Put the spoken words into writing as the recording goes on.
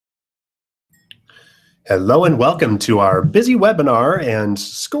Hello and welcome to our busy webinar and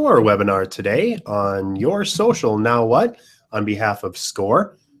SCORE webinar today on your social now what on behalf of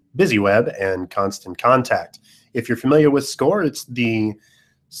SCORE, BizzyWeb, and Constant Contact. If you're familiar with SCORE, it's the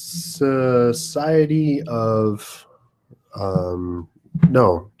Society of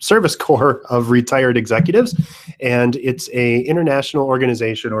Service Corps of Retired Executives, and it's a international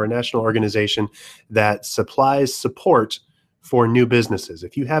organization or a national organization that supplies support for new businesses.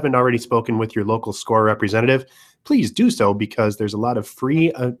 If you haven't already spoken with your local SCORE representative, please do so, because there's a lot of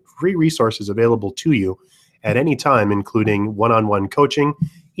free resources available to you at any time, including one-on-one coaching,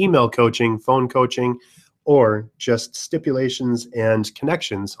 email coaching, phone coaching, or just stipulations and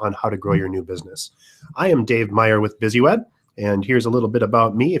connections on how to grow your new business. I am Dave Meyer with BizzyWeb, and here's a little bit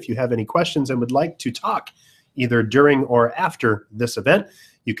about me. If you have any questions and would like to talk either during or after this event,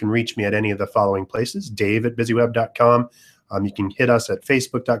 you can reach me at any of the following places: dave@bizzyweb.com. You can hit us at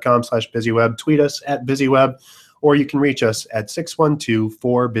facebook.com/BizzyWeb, tweet us at BizzyWeb, or you can reach us at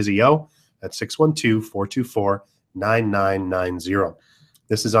 612-4BizzyO. That's 612-424-9990.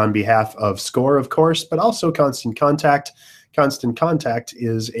 This is on behalf of SCORE, of course, but also Constant Contact. Constant Contact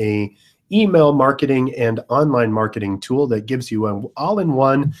is a email marketing and online marketing tool that gives you an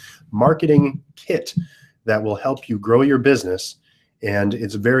all-in-one marketing kit that will help you grow your business. And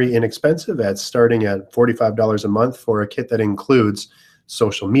it's very inexpensive, at starting at $45 a month for a kit that includes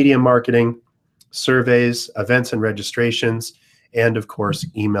social media marketing, surveys, events and registrations, and of course,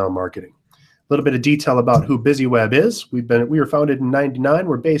 email marketing. A little bit of detail about who BizzyWeb is. We were founded in '99.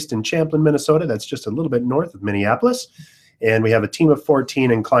 We're based in Champlin, Minnesota. That's just a little bit north of Minneapolis. And we have a team of 14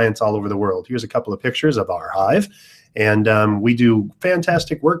 and clients all over the world. Here's a couple of pictures of our hive. And we do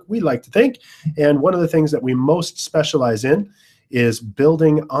fantastic work, we like to think. And one of the things that we most specialize in is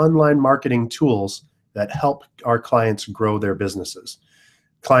building online marketing tools that help our clients grow their businesses.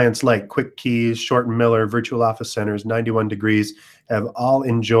 Clients like Quick Keys, Short & Miller, Virtual Office Centers, 91 Degrees have all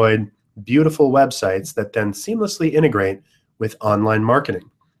enjoyed beautiful websites that then seamlessly integrate with online marketing.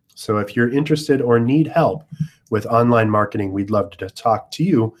 So if you're interested or need help with online marketing, we'd love to talk to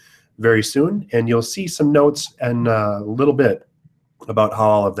you very soon, and you'll see some notes and a little bit about how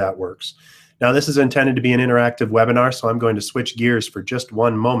all of that works. Now, this is intended to be an interactive webinar, so I'm going to switch gears for just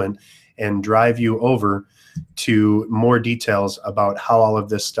one moment and drive you over to more details about how all of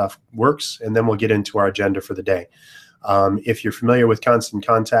this stuff works, and then we'll get into our agenda for the day. If you're familiar with Constant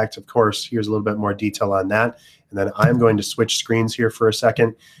Contact, of course, here's a little bit more detail on that. And then I'm going to switch screens here for a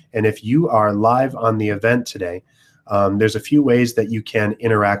second. And if you are live on the event today, there's a few ways that you can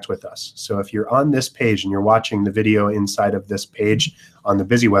interact with us. So if you're on this page and you're watching the video inside of this page on the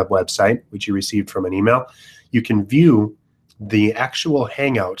BizzyWeb website, which you received from an email, you can view the actual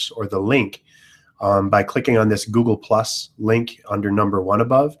Hangout or the link by clicking on this Google Plus link under number 1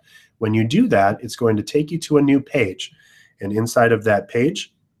 above. When you do that, it's going to take you to a new page. And inside of that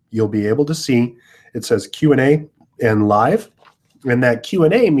page, you'll be able to see it says Q&A and live. And that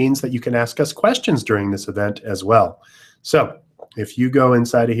Q&A means that you can ask us questions during this event as well. So if you go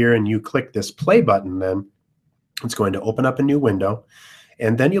inside of here and you click this play button, then it's going to open up a new window,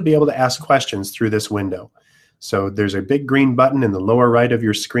 and then you'll be able to ask questions through this window. So there's a big green button in the lower right of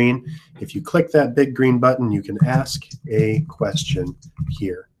your screen. If you click that big green button, you can ask a question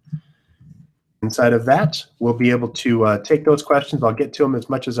here. Inside of that, we'll be able to take those questions. I'll get to them as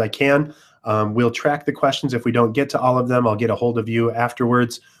much as I can. We'll track the questions. If we don't get to all of them, I'll get a hold of you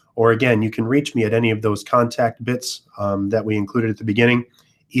afterwards. Or again, you can reach me at any of those contact bits that we included at the beginning.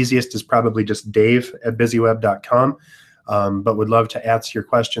 Easiest is probably just dave@bizzyweb.com, but would love to answer your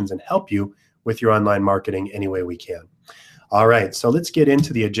questions and help you with your online marketing any way we can. All right, so let's get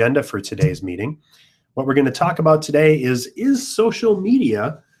into the agenda for today's meeting. What we're going to talk about today is social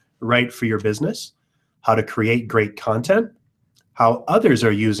media right for your business? How to create great content? How others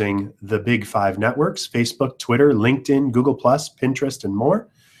are using the big 5 networks: Facebook, Twitter, LinkedIn, Google+, Pinterest, and more.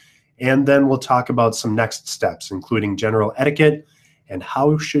 And then we'll talk about some next steps, including general etiquette and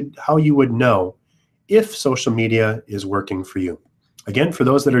how you would know if social media is working for you. Again, for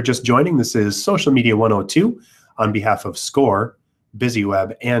those that are just joining, this is Social Media 102 on behalf of SCORE,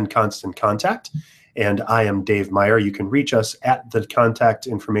 BizzyWeb, and Constant Contact. And I am Dave Meyer. You can reach us at the contact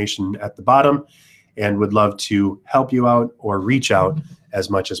information at the bottom, and would love to help you out or reach out as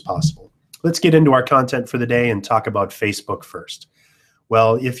much as possible. Let's get into our content for the day and talk about Facebook first.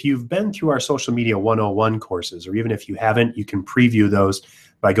 Well, if you've been through our Social Media 101 courses, or even if you haven't, you can preview those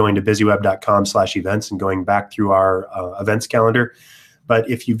by going to bizzyweb.com/events and going back through our events calendar. But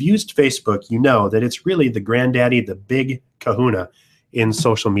if you've used Facebook, you know that it's really the granddaddy, the big kahuna in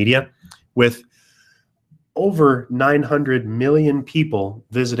social media, with over 900 million people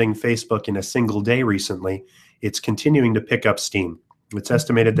visiting Facebook in a single day recently. It's continuing to pick up steam. It's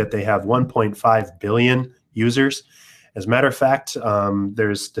estimated that they have 1.5 billion users. As a matter of fact,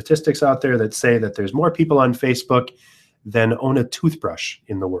 there's statistics out there that say that there's more people on Facebook than own a toothbrush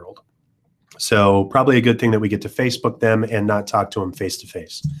in the world. So probably a good thing that we get to Facebook them and not talk to them face to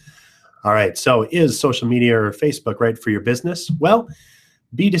face. All right, so is social media or Facebook right for your business? Well,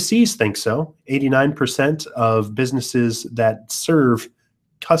 B2Cs think so. 89% of businesses that serve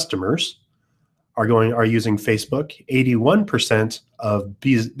customers are using Facebook. 81% of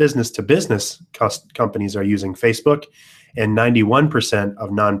business-to-business companies are using Facebook, and 91%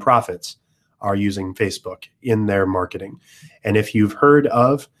 of nonprofits are using Facebook in their marketing. And if you've heard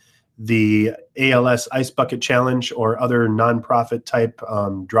of the ALS Ice Bucket Challenge or other nonprofit type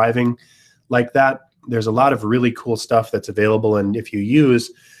driving like that, there's a lot of really cool stuff that's available. And if you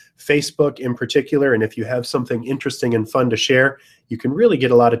use Facebook in particular, and if you have something interesting and fun to share, you can really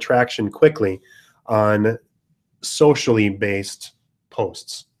get a lot of traction quickly on socially based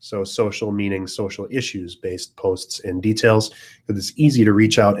posts. So social meaning social issues based posts and details, because it's easy to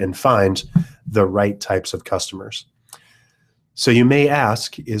reach out and find the right types of customers. So you may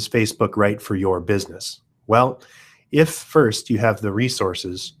ask, is Facebook right for your business? Well, if first you have the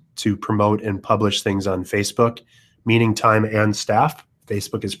resources to promote and publish things on Facebook, meaning time and staff,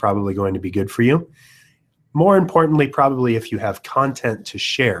 Facebook is probably going to be good for you. More importantly, probably if you have content to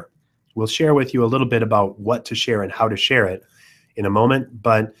share. We'll share with you a little bit about what to share and how to share it in a moment.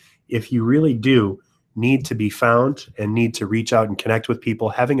 But if you really do need to be found and need to reach out and connect with people,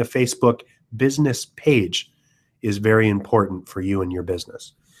 having a Facebook business page is very important for you and your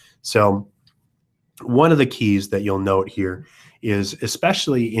business. So one of the keys that you'll note here is,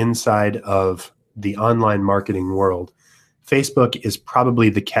 especially inside of the online marketing world, Facebook is probably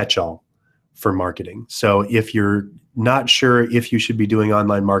the catch-all for marketing. So if you're not sure if you should be doing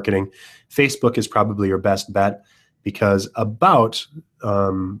online marketing, Facebook is probably your best bet, because about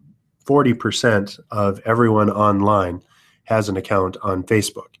 40% of everyone online has an account on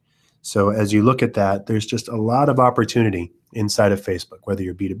Facebook. So as you look at that, there's just a lot of opportunity inside of Facebook, whether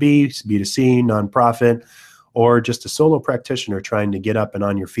you're B2B, B2C, nonprofit, or just a solo practitioner trying to get up and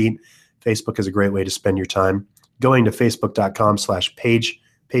on your feet. Facebook is a great way to spend your time. Going to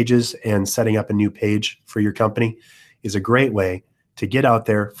facebook.com/pages and setting up a new page for your company is a great way to get out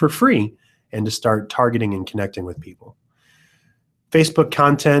there for free and to start targeting and connecting with people. Facebook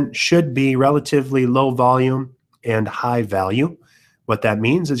content should be relatively low volume and high value. What that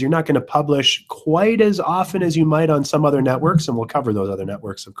means is you're not going to publish quite as often as you might on some other networks, and we'll cover those other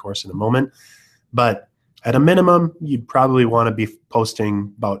networks, of course, in a moment. But at a minimum, you'd probably want to be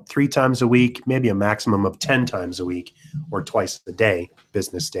posting about 3 times a week, maybe a maximum of 10 times a week or twice a day,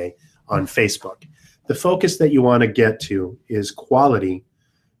 business day, on Facebook. The focus that you want to get to is quality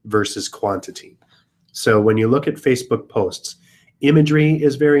versus quantity. So when you look at Facebook posts, imagery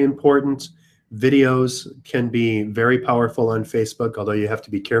is very important. Videos can be very powerful on Facebook, although you have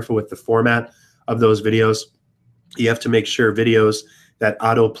to be careful with the format of those videos. You have to make sure videos that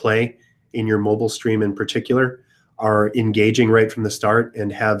autoplay in your mobile stream in particular are engaging right from the start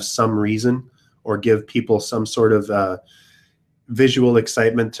and have some reason or give people some sort of visual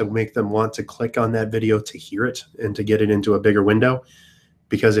excitement to make them want to click on that video to hear it and to get it into a bigger window.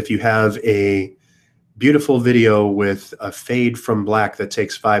 Because if you have a beautiful video with a fade from black that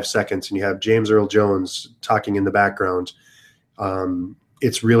takes 5 seconds and you have James Earl Jones talking in the background,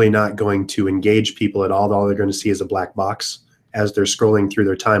 it's really not going to engage people at all. All they're going to see is a black box as they're scrolling through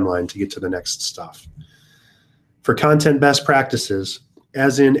their timeline to get to the next stuff. For content best practices,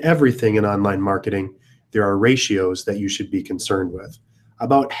 as in everything in online marketing, there are ratios that you should be concerned with.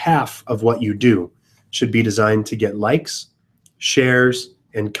 About half of what you do should be designed to get likes, shares,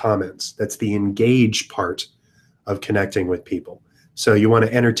 and comments. That's the engage part of connecting with people. So you want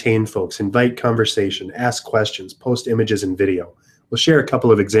to entertain folks, invite conversation, ask questions, post images and video. We'll share a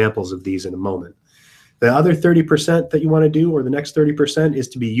couple of examples of these in a moment. The other 30% that you want to do, or the next 30%, is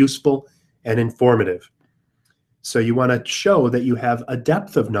to be useful and informative. So you want to show that you have a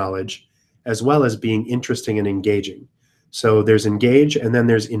depth of knowledge as well as being interesting and engaging. So there's engage and then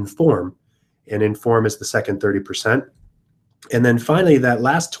there's inform, and inform is the second 30%. And then finally, that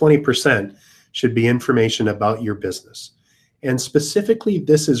last 20% should be information about your business. And specifically,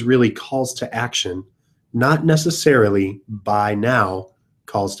 this is really calls to action, not necessarily buy now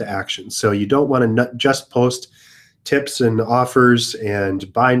calls to action. So you don't want to just post tips and offers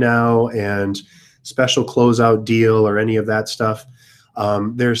and buy now and special closeout deal or any of that stuff.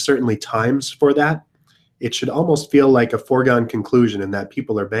 There's certainly times for that. it should almost feel like a foregone conclusion and that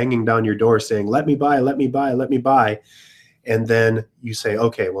people are banging down your door saying, let me buy, let me buy, let me buy. And then you say,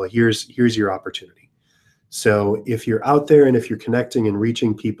 okay, well, here's your opportunity. So if you're out there and if you're connecting and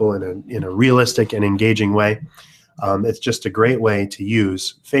reaching people in a realistic and engaging way, it's just a great way to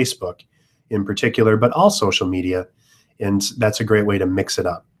use Facebook in particular, but all social media. And that's a great way to mix it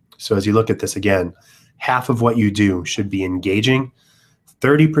up. So as you look at this again, half of what you do should be engaging.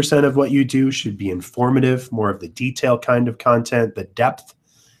 30% of what you do should be informative, more of the detail kind of content, the depth,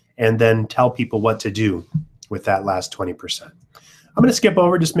 and then tell people what to do with that last 20%. I'm going to skip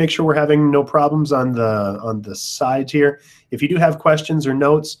over, just make sure we're having no problems on the sides here. If you do have questions or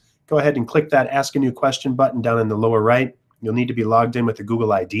notes, go ahead and click that Ask a New Question button down in the lower right. You'll need to be logged in with a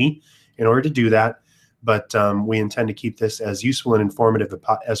Google ID in order to do that. But we intend to keep this as useful and informative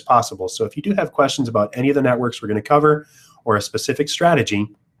as possible. So if you do have questions about any of the networks we're going to cover or a specific strategy,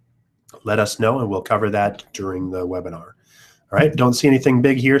 let us know and we'll cover that during the webinar. All right, don't see anything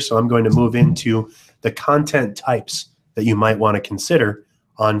big here, so I'm going to move into the content types that you might want to consider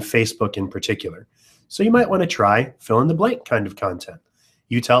on Facebook in particular. So you might want to try fill in the blank kind of content.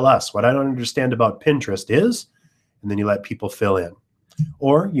 You tell us what I don't understand about Pinterest is, and then you let people fill in.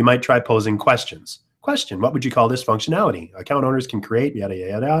 Or you might try posing questions. Question, what would you call this functionality? Account owners can create, yada,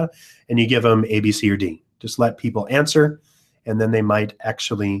 yada, yada, and you give them A, B, C, or D. Just let people answer, and then they might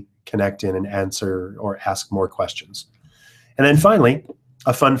actually connect in and answer or ask more questions. And then finally,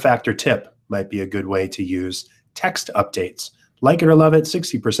 a fun factor tip might be a good way to use text updates. Like it or love it,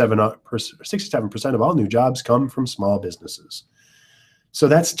 67% of all new jobs come from small businesses. So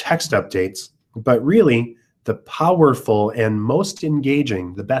that's text updates, but really the powerful and most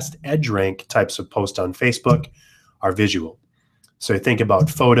engaging, the best edge rank types of posts on Facebook are visual. So think about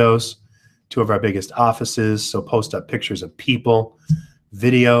photos, 2 of our biggest offices, so post up pictures of people,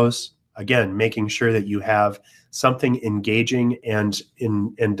 videos, again, making sure that you have something engaging and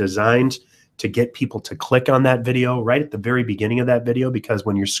designed to get people to click on that video right at the very beginning of that video, because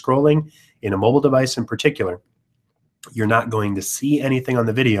when you're scrolling in a mobile device in particular, you're not going to see anything on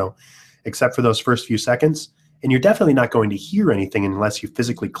the video except for those first few seconds, and you're definitely not going to hear anything unless you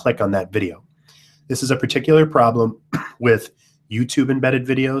physically click on that video. This is a particular problem with YouTube embedded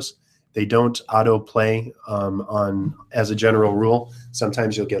videos. They don't autoplay as a general rule.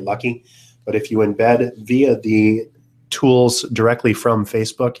 Sometimes you'll get lucky, but if you embed via the tools directly from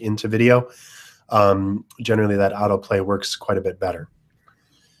Facebook into video, generally that autoplay works quite a bit better.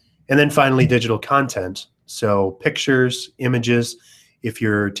 And then finally, digital content. So pictures, images. If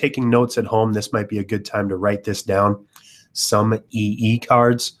you're taking notes at home, this might be a good time to write this down. Some EE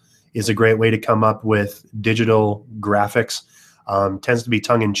cards is a great way to come up with digital graphics. Tends to be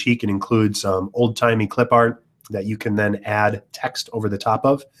tongue-in-cheek and includes old-timey clip art that you can then add text over the top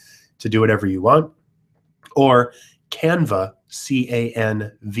of to do whatever you want. Or Canva,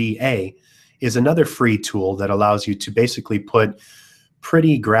 C-A-N-V-A, is another free tool that allows you to basically put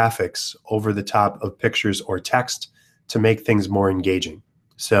pretty graphics over the top of pictures or text to make things more engaging.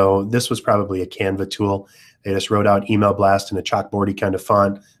 So this was probably a Canva tool. They just wrote out email blast in a chalkboardy kind of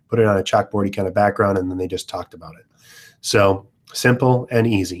font, put it on a chalkboardy kind of background, and then they just talked about it. So simple and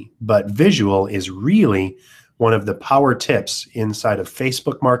easy, but visual is really one of the power tips inside of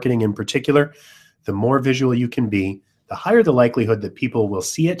Facebook marketing in particular. The more visual you can be, the higher the likelihood that people will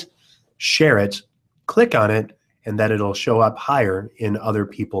see it, share it, click on it, and that it'll show up higher in other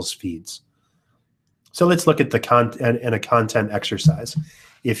people's feeds. So let's look at the content and a content exercise.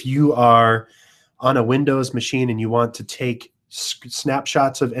 If you are on a Windows machine and you want to take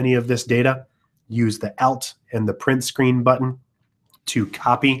snapshots of any of this data, use the Alt and the print screen button to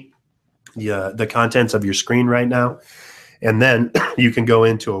copy the contents of your screen right now. And then you can go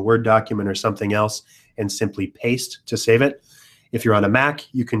into a Word document or something else and simply paste to save it. If you're on a Mac,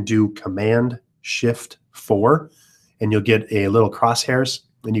 you can do Command-Shift-4 and you'll get a little crosshairs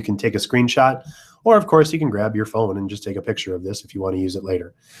and you can take a screenshot. Or of course, you can grab your phone and just take a picture of this if you want to use it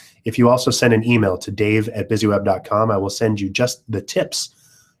later. If you also send an email to dave@bizzyweb.com, I will send you just the tips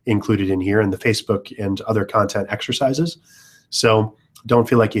included in here and the Facebook and other content exercises. So don't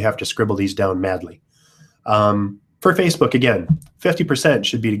feel like you have to scribble these down madly. For Facebook, again, 50%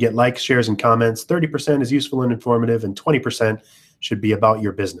 should be to get likes, shares, and comments. 30% is useful and informative, and 20% should be about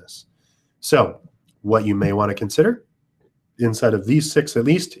your business. So what you may want to consider inside of these 6 at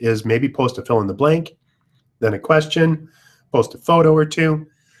least is maybe post a fill in the blank, then a question, post a photo or 2,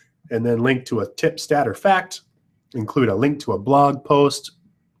 and then link to a tip, stat, or fact, include a link to a blog post,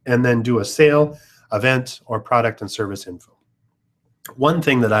 and then do a sale, event, or product and service info. One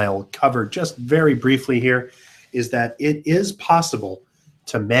thing that I'll cover just very briefly here is that it is possible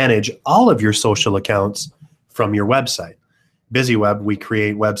to manage all of your social accounts from your website. BizzyWeb, we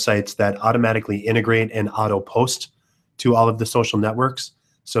create websites that automatically integrate and auto-post to all of the social networks.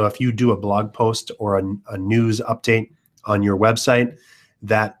 So if you do a blog post or a news update on your website,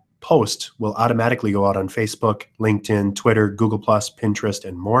 that post will automatically go out on Facebook, LinkedIn, Twitter, Google+, Pinterest,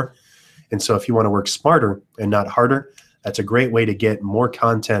 and more. And so if you want to work smarter and not harder, that's a great way to get more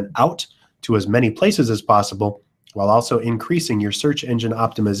content out to as many places as possible, while also increasing your search engine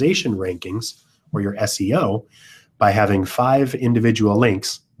optimization rankings, or your SEO, by having 5 individual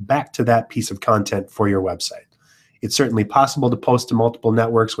links back to that piece of content for your website. It's certainly possible to post to multiple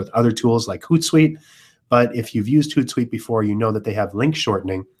networks with other tools like Hootsuite, but if you've used Hootsuite before, you know that they have link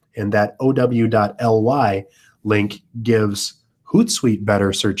shortening, and that ow.ly link gives Hootsuite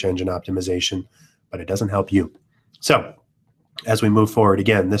better search engine optimization, but it doesn't help you. So as we move forward,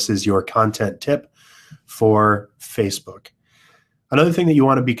 again, this is your content tip for Facebook. Another thing that you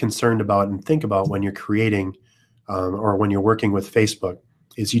want to be concerned about and think about when you're creating or when you're working with Facebook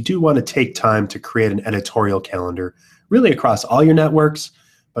is you do want to take time to create an editorial calendar, really across all your networks,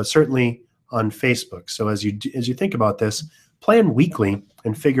 but certainly on Facebook. So as you think about this, plan weekly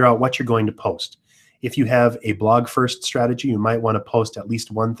and figure out what you're going to post. If you have a blog first strategy, you might want to post at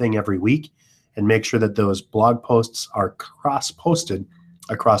least one thing every week and make sure that those blog posts are cross-posted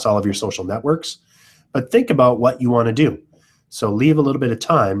across all of your social networks. But think about what you want to do. So leave a little bit of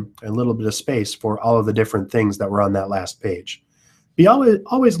time and a little bit of space for all of the different things that were on that last page.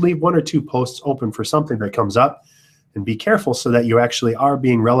 Always leave 1 or 2 posts open for something that comes up, and be careful so that you actually are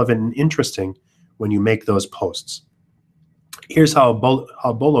being relevant and interesting when you make those posts. Here's how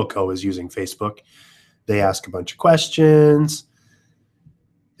Boloco is using Facebook. They ask a bunch of questions.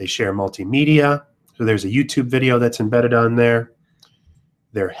 They share multimedia. So there's a YouTube video that's embedded on there.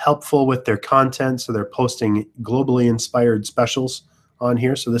 They're helpful with their content, so they're posting globally inspired specials on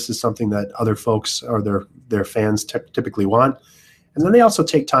here. So this is something that other folks or their fans typically want. And then they also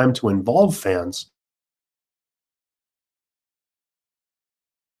take time to involve fans.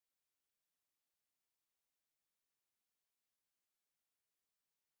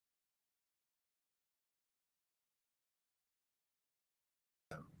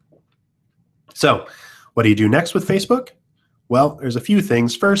 So what do you do next with Facebook? Well, there's a few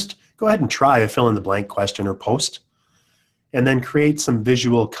things. First, go ahead and try a fill-in-the-blank question or post, and then create some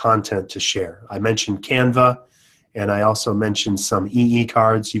visual content to share. I mentioned Canva, and I also mentioned some EE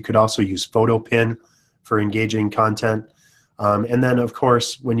cards. You could also use PhotoPin for engaging content. And then, of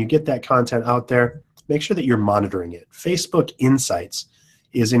course, when you get that content out there, make sure that you're monitoring it. Facebook Insights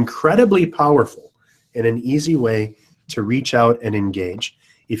is incredibly powerful and an easy way to reach out and engage.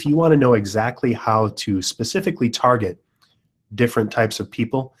 If you want to know exactly how to specifically target different types of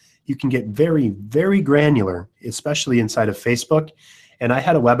people, you can get very, very granular, especially inside of Facebook. And I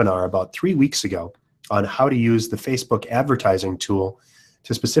had a webinar about 3 weeks ago on how to use the Facebook advertising tool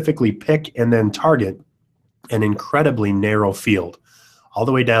to specifically pick and then target an incredibly narrow field, all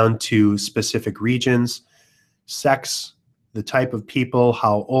the way down to specific regions, sex, the type of people,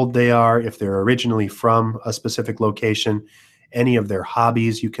 how old they are, if they're originally from a specific location, any of their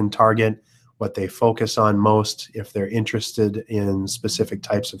hobbies you can target, what they focus on most. If they're interested in specific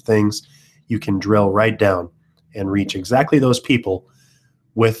types of things, you can drill right down and reach exactly those people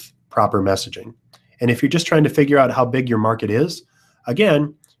with proper messaging. And if you're just trying to figure out how big your market is,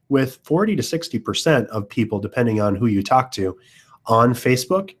 again, with 40 to 60% of people, depending on who you talk to, on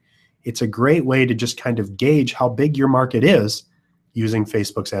Facebook, it's a great way to just kind of gauge how big your market is using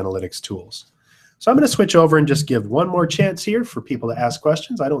Facebook's analytics tools. So I'm going to switch over and just give one more chance here for people to ask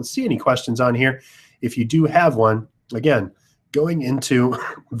questions. I don't see any questions on here. If you do have one, again, going into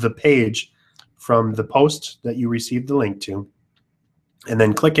the page from the post that you received the link to, and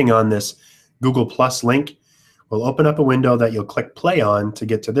then clicking on this Google Plus link will open up a window that you'll click play on to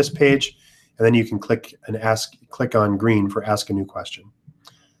get to this page, and then you can click on green for ask a new question.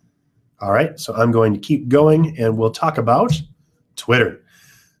 All right, so I'm going to keep going, and we'll talk about Twitter.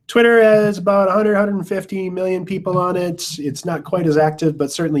 Twitter has about 150 million people on it. It's not quite as active, but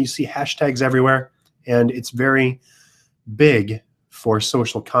certainly you see hashtags everywhere, and it's very big for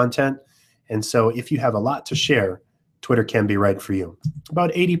social content. And so if you have a lot to share, Twitter can be right for you.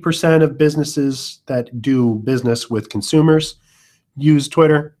 About 80% of businesses that do business with consumers use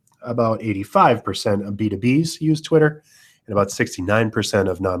Twitter. About 85% of B2Bs use Twitter, and about 69%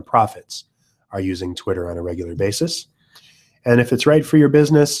 of nonprofits are using Twitter on a regular basis. And if it's right for your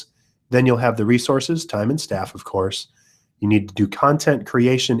business, then you'll have the resources, time and staff, of course. You need to do content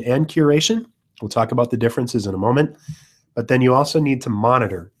creation and curation. We'll talk about the differences in a moment. But then you also need to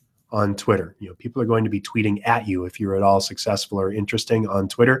monitor on Twitter. People are going to be tweeting at you if you're at all successful or interesting on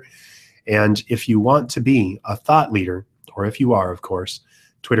Twitter. And if you want to be a thought leader, or if you are, of course,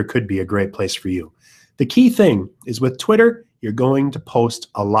 Twitter could be a great place for you. The key thing is with Twitter, you're going to post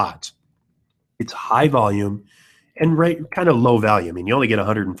a lot. It's high volume and kind of low value. I mean, you only get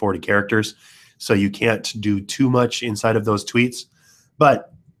 140 characters, so you can't do too much inside of those tweets.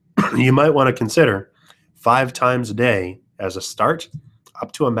 But you might want to consider 5 times a day as a start,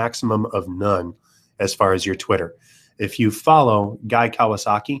 up to a maximum of none as far as your Twitter. If you follow Guy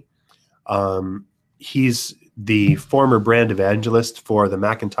Kawasaki, he's the former brand evangelist for the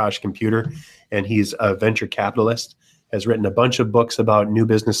Macintosh computer, and he's a venture capitalist, has written a bunch of books about new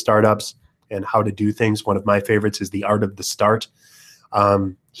business startups and how to do things. One of my favorites is The Art of the Start.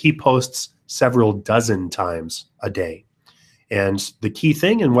 He posts several dozen times a day. And the key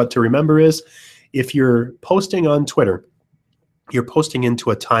thing and what to remember is if you're posting on Twitter, you're posting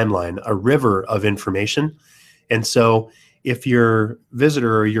into a timeline, a river of information. And so if your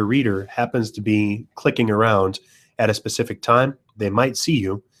visitor or your reader happens to be clicking around at a specific time, they might see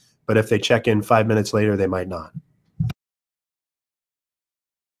you, but if they check in 5 minutes later, they might not.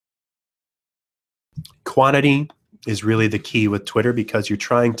 Quantity is really the key with Twitter because you're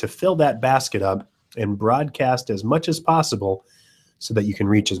trying to fill that basket up and broadcast as much as possible so that you can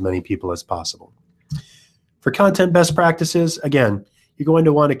reach as many people as possible. For content best practices, again, you're going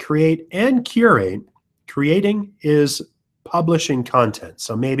to want to create and curate. Creating is publishing content.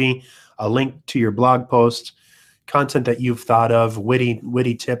 So maybe a link to your blog post, content that you've thought of,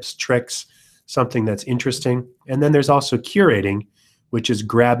 witty tips, tricks, something that's interesting. And then there's also curating, which is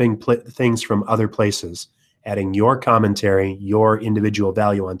grabbing things from other places, adding your commentary, your individual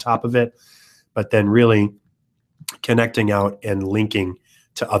value on top of it, but then really connecting out and linking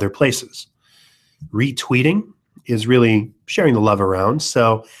to other places. Retweeting is really sharing the love around.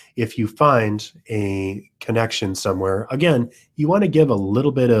 So if you find a connection somewhere, again, you want to give a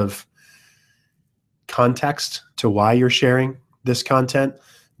little bit of context to why you're sharing this content.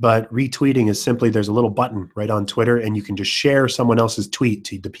 But retweeting is simply there's a little button right on Twitter and you can just share someone else's tweet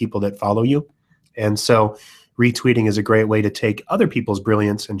to the people that follow you. And so retweeting is a great way to take other people's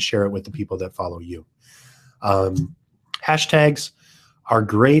brilliance and share it with the people that follow you. Hashtags are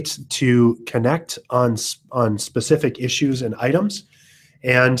great to connect on specific issues and items.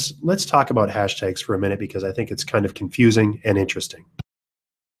 And let's talk about hashtags for a minute because I think it's kind of confusing and interesting.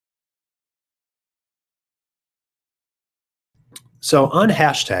 So on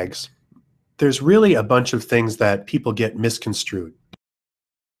hashtags, there's really a bunch of things that people get misconstrued.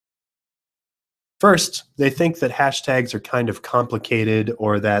 First, they think that hashtags are kind of complicated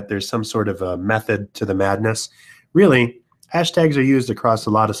or that there's some sort of a method to the madness. Really, hashtags are used across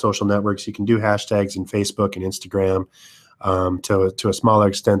a lot of social networks. You can do hashtags in Facebook and Instagram, to a smaller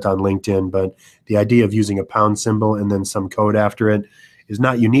extent on LinkedIn, but the idea of using a pound symbol and then some code after it is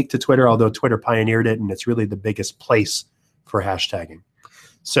not unique to Twitter, although Twitter pioneered it, and it's really the biggest place for hashtagging.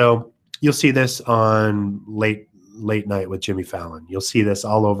 So you'll see this on late night with Jimmy Fallon. You'll see this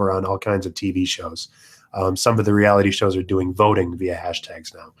all over on all kinds of TV shows. Some of the reality shows are doing voting via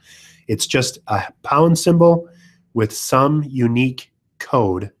hashtags now. It's just a pound symbol with some unique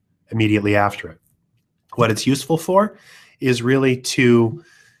code immediately after it. What it's useful for is really to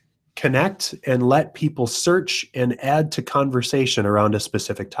connect and let people search and add to conversation around a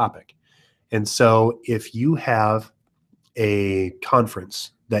specific topic. And so if you have a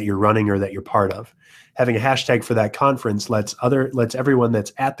conference that you're running or that you're part of, having a hashtag for that conference lets everyone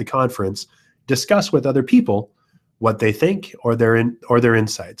that's at the conference discuss with other people what they think or their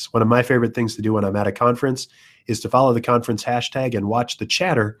insights. One of my favorite things to do when I'm at a conference is to follow the conference hashtag and watch the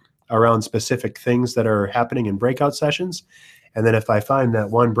chatter around specific things that are happening in breakout sessions. And then if I find that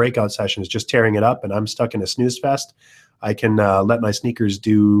one breakout session is just tearing it up and I'm stuck in a snooze fest, I can let my sneakers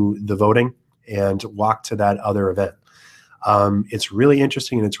do the voting and walk to that other event. It's really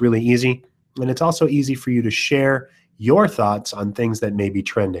interesting and it's really easy. And it's also easy for you to share your thoughts on things that may be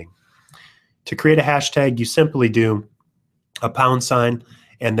trending. To create a hashtag, you simply do a pound sign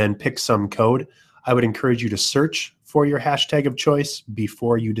and then pick some code. I would encourage you to search for your hashtag of choice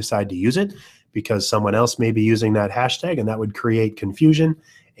before you decide to use it, because someone else may be using that hashtag and that would create confusion.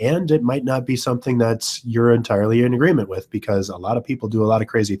 And it might not be something that's you're entirely in agreement with, because a lot of people do a lot of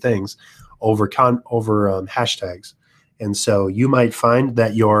crazy things over hashtags. And so you might find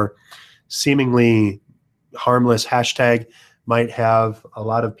that your seemingly harmless hashtag might have a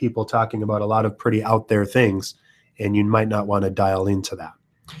lot of people talking about a lot of pretty out there things, and you might not want to dial into that.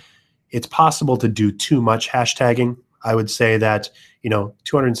 It's possible to do too much hashtagging. I would say that,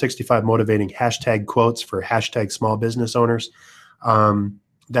 265 motivating hashtag quotes for hashtag small business owners.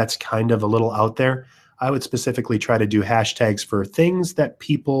 that's kind of a little out there, I would specifically try to do hashtags for things that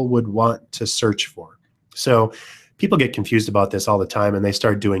people would want to search for. So people get confused about this all the time, and they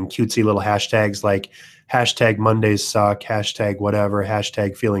start doing cutesy little hashtags like hashtag Mondays suck, hashtag whatever,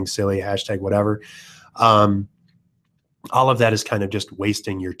 hashtag feeling silly, hashtag whatever. All of that is kind of just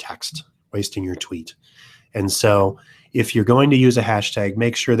wasting your text, wasting your tweet. And so if you're going to use a hashtag,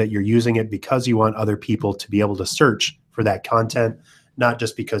 make sure that you're using it because you want other people to be able to search for that content, not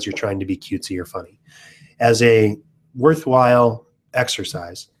just because you're trying to be cutesy or funny. As a worthwhile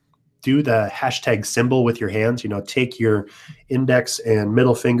exercise, do the hashtag symbol with your hands. Take your index and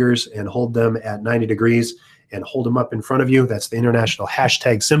middle fingers and hold them at 90 degrees and hold them up in front of you. That's the international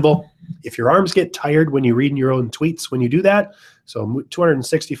hashtag symbol. If your arms get tired when you read your own tweets when you do that, so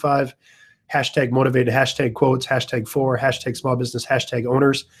 265, hashtag motivated, hashtag quotes, hashtag for, hashtag small business, hashtag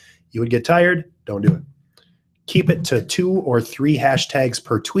owners, you would get tired, don't do it. Keep it to 2 or 3 hashtags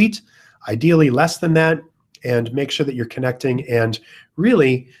per tweet, ideally less than that, and make sure that you're connecting and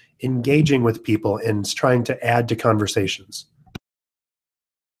really engaging with people and trying to add to conversations.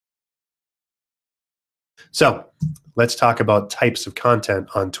 So let's talk about types of content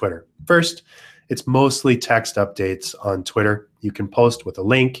on Twitter. First, it's mostly text updates on Twitter. You can post with a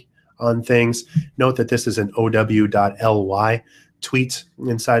link on things. Note that this is an ow.ly tweet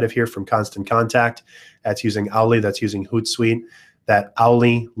inside of here from Constant Contact. That's using Owly, that's using Hootsuite. That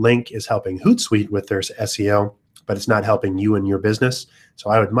Owly link is helping Hootsuite with their SEO, but it's not helping you and your business. So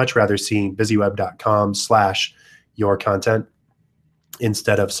I would much rather see BizzyWeb.com/your-content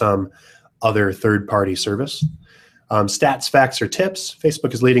instead of some other third-party service. Stats, facts, or tips.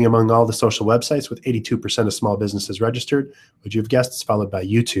 Facebook is leading among all the social websites with 82% of small businesses registered. Would you have guessed? It's followed by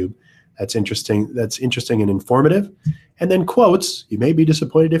YouTube. That's interesting. That's interesting and informative. And then quotes. You may be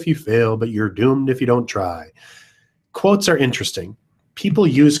disappointed if you fail, but you're doomed if you don't try. Quotes are interesting. People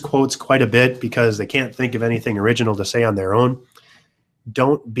use quotes quite a bit because they can't think of anything original to say on their own.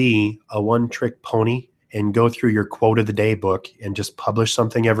 Don't be a one-trick pony and go through your quote of the day book and just publish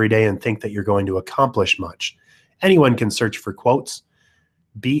something every day and think that you're going to accomplish much. Anyone can search for quotes.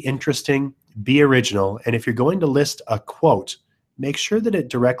 Be interesting, be original, and if you're going to list a quote, make sure that it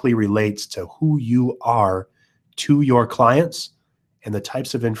directly relates to who you are to your clients and the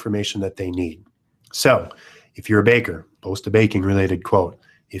types of information that they need. So if you're a baker, post a baking related quote.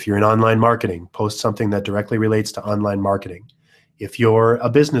 If you're in online marketing, post something that directly relates to online marketing. If you're a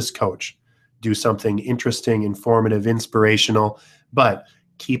business coach, do something interesting, informative, inspirational, but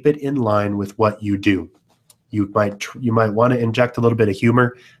keep it in line with what you do. You might want to inject a little bit of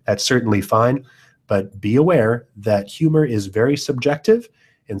humor. That's certainly fine, but be aware that humor is very subjective,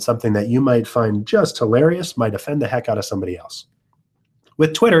 and something that you might find just hilarious might offend the heck out of somebody else.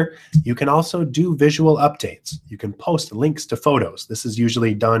 With Twitter, you can also do visual updates. You can post links to photos. This is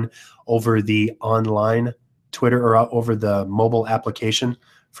usually done over the online Twitter or over the mobile application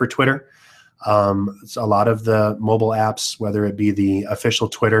for Twitter. It's a lot of the mobile apps, whether it be the official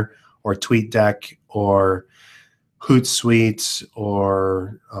Twitter or TweetDeck or Hootsuite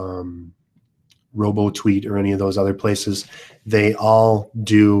or RoboTweet or any of those other places, they all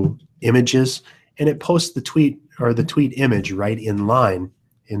do images, and it posts the tweet or the tweet image right in line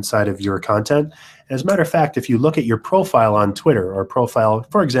inside of your content. And as a matter of fact, if you look at your profile on Twitter or profile,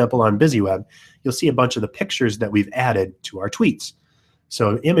 for example, on BizzyWeb, you'll see a bunch of the pictures that we've added to our tweets.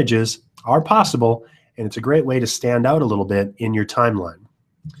 So images are possible, and it's a great way to stand out a little bit in your timeline.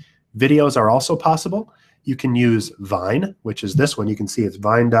 Videos are also possible. You can use Vine, which is this one. You can see it's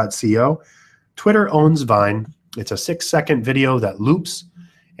vine.co. Twitter owns Vine. It's a 6-second video that loops,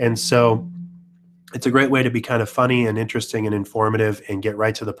 and so it's a great way to be kind of funny and interesting and informative and get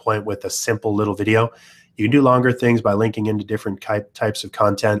right to the point with a simple little video. You can do longer things by linking into different types of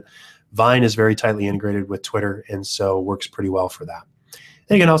content. Vine is very tightly integrated with Twitter, and so works pretty well for that.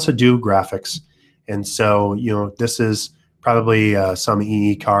 And you can also do graphics. And so, this is probably some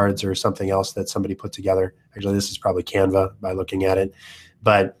EE cards or something else that somebody put together. Actually, this is probably Canva by looking at it.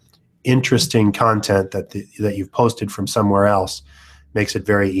 But interesting content that you've posted from somewhere else makes it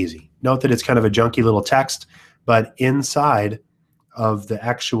very easy. Note that it's kind of a junky little text, but inside of the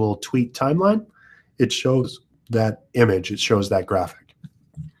actual tweet timeline, it shows that image, it shows that graphic.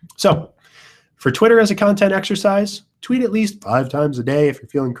 So for Twitter as a content exercise, tweet at least 5 times a day if you're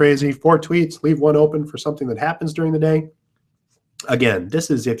feeling crazy. 4 tweets, leave 1 open for something that happens during the day. Again,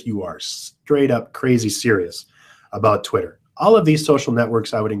 this is if you are straight up crazy serious about Twitter. All of these social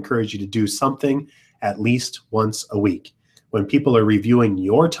networks, I would encourage you to do something at least once a week. When people are reviewing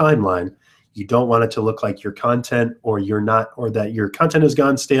your timeline, you don't want it to look like your content or that your content has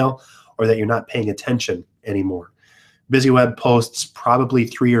gone stale or that you're not paying attention anymore. BizzyWeb posts probably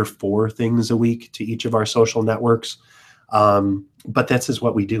 3 or 4 things a week to each of our social networks, but that's just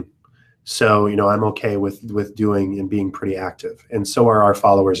what we do. So, I'm okay with doing and being pretty active. And so are our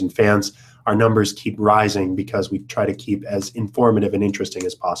followers and fans. Our numbers keep rising because we try to keep as informative and interesting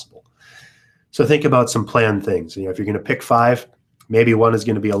as possible. So think about some planned things. If you're going to pick 5, maybe one is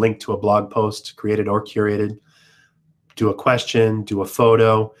going to be a link to a blog post, created or curated. Do a question, do a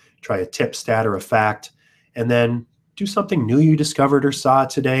photo, try a tip, stat, or a fact, and then do something new you discovered or saw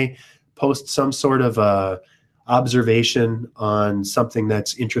today. Post some sort of observation on something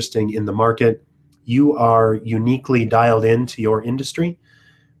that's interesting in the market. You are uniquely dialed into your industry,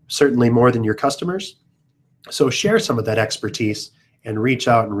 certainly more than your customers. So share some of that expertise and reach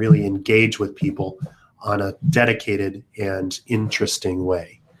out and really engage with people on a dedicated and interesting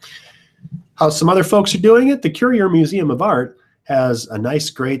way. How some other folks are doing it, the Courier Museum of Art has a nice,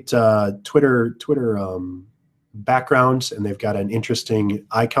 great Twitter background, and they've got an interesting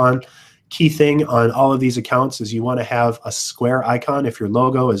icon. Key thing on all of these accounts is you want to have a square icon. If your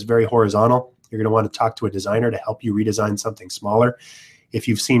logo is very horizontal, you're going to want to talk to a designer to help you redesign something smaller. If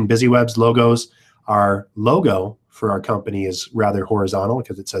you've seen BizzyWeb's logos, our logo for our company is rather horizontal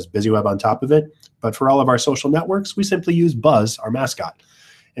because it says BizzyWeb on top of it. But for all of our social networks, we simply use Buzz, our mascot.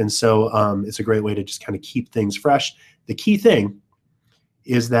 And so it's a great way to just kind of keep things fresh. The key thing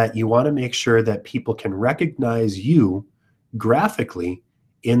is that you want to make sure that people can recognize you graphically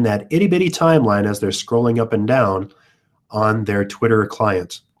in that itty-bitty timeline as they're scrolling up and down on their Twitter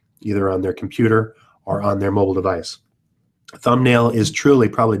client, either on their computer or on their mobile device. Thumbnail is truly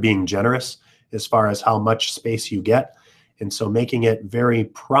probably being generous as far as how much space you get, and so making it very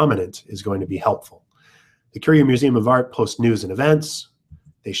prominent is going to be helpful. The Courier Museum of Art posts news and events.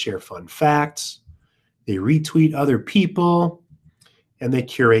 They share fun facts. They retweet other people, and they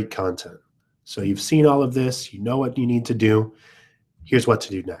curate content. So you've seen all of this. You know what you need to do. Here's what to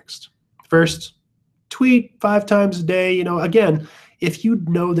do next. First, tweet 5 times a day. Again, if you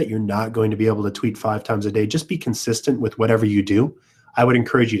know that you're not going to be able to tweet 5 times a day, just be consistent with whatever you do. I would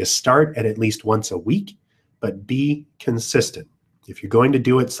encourage you to start at least once a week, but be consistent. If you're going to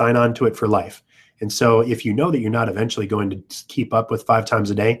do it, sign on to it for life. And so if you know that you're not eventually going to keep up with 5 times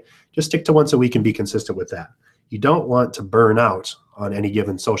a day, just stick to once a week and be consistent with that. You don't want to burn out on any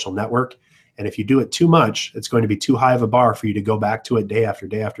given social network. And if you do it too much, it's going to be too high of a bar for you to go back to it day after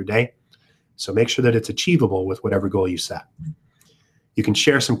day after day. So make sure that it's achievable with whatever goal you set. You can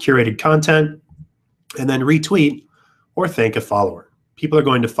share some curated content and then retweet or thank a follower. People are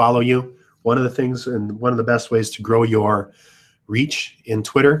going to follow you. One of the things and one of the best ways to grow your reach in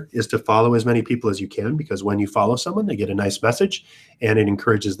Twitter is to follow as many people as you can, because when you follow someone, they get a nice message and it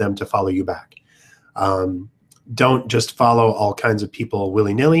encourages them to follow you back. Don't just follow all kinds of people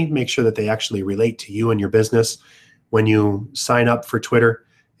willy-nilly. Make sure that they actually relate to you and your business. When you sign up for Twitter,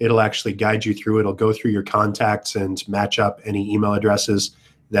 it'll actually guide you through. It'll go through your contacts and match up any email addresses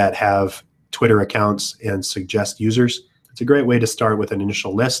that have Twitter accounts and suggest users. It's a great way to start with an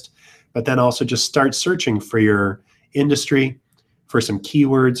initial list, but then also just start searching for your industry, for some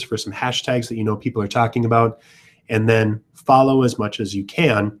keywords, for some hashtags that you know people are talking about, and then follow as much as you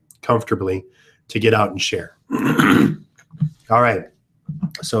can comfortably to get out and share. All right,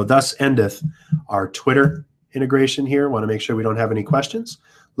 so thus endeth our Twitter integration here. Want to make sure we don't have any questions.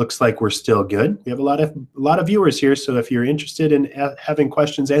 Looks like we're still good. We have a lot of viewers here, so if you're interested in having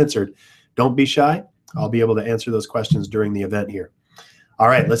questions answered, don't be shy. I'll be able to answer those questions during the event here. All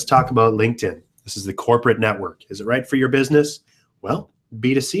right, let's talk about LinkedIn. This is the corporate network. Is it right for your business? Well,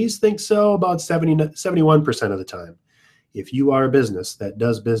 B2Cs think so about 71% of the time. If you are a business that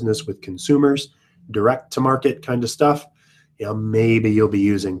does business with consumers, direct to market kind of stuff, maybe you'll be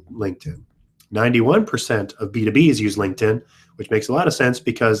using LinkedIn. 91% of B2Bs use LinkedIn, which makes a lot of sense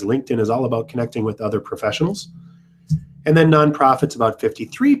because LinkedIn is all about connecting with other professionals. And then nonprofits, about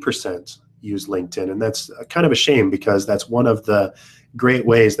 53% use LinkedIn. And that's kind of a shame because that's one of the great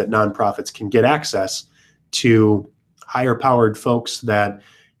ways that nonprofits can get access to higher powered folks that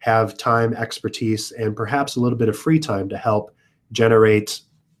have time, expertise, and perhaps a little bit of free time to help generate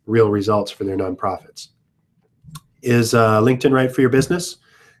real results for their nonprofits. Is LinkedIn right for your business?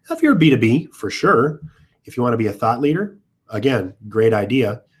 If you're a B2B, for sure. If you want to be a thought leader, again, great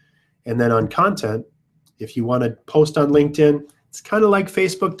idea. And then on content, if you want to post on LinkedIn, it's kind of like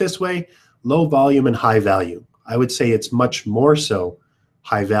Facebook this way, low volume and high value. I would say it's much more so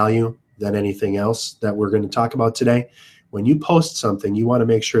high value than anything else that we're going to talk about today. When you post something, you want to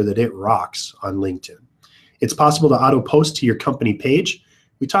make sure that it rocks on LinkedIn. It's possible to auto post to your company page.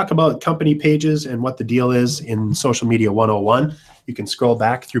 We talk about company pages and what the deal is in Social Media 101. You can scroll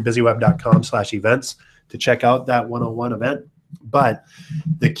back through BizzyWeb.com/events to check out that 101 event. But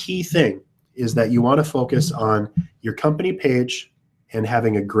the key thing is that you want to focus on your company page and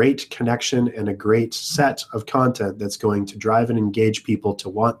having a great connection and a great set of content that's going to drive and engage people to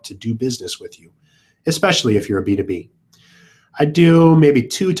want to do business with you, especially if you're a B2B. I do maybe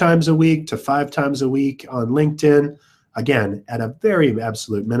 2 times a week to 5 times a week on LinkedIn. Again, at a very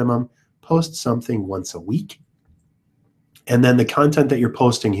absolute minimum, post something once a week. And then the content that you're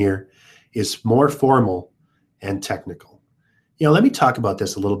posting here is more formal and technical. Let me talk about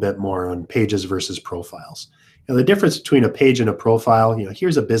this a little bit more on pages versus profiles. The difference between a page and a profile,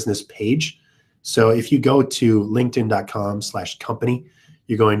 here's a business page. So if you go to linkedin.com/company,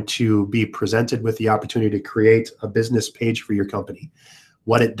 you're going to be presented with the opportunity to create a business page for your company.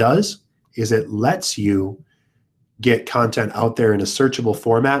 What it does is it lets you get content out there in a searchable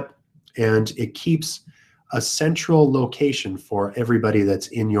format, and it keeps a central location for everybody that's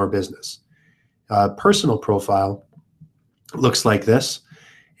in your business. Personal profile looks like this,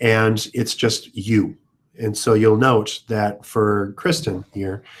 and it's just you. And so you'll note that for Kristen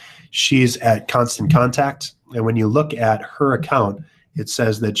here, she's at Constant Contact. And when you look at her account, it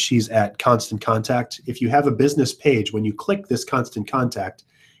says that she's at Constant Contact. If you have a business page, when you click this Constant Contact,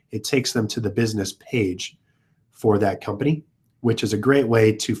 it takes them to the business page for that company, which is a great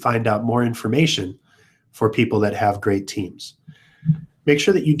way to find out more information for people that have great teams. Make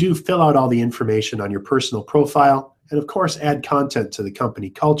sure that you do fill out all the information on your personal profile, and of course, add content to the company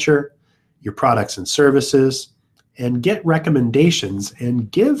culture, your products and services, and get recommendations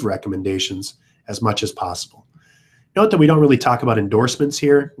and give recommendations as much as possible. Note that we don't really talk about endorsements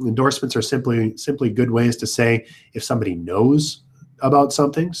here. Endorsements are simply good ways to say if somebody knows about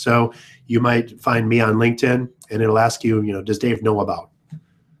something. So you might find me on LinkedIn and it'll ask you, does Dave know about?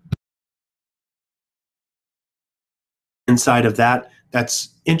 Inside of that, that's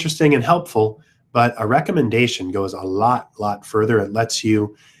interesting and helpful, but a recommendation goes a lot further. It lets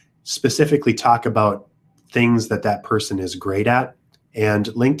you specifically talk about things that person is great at. And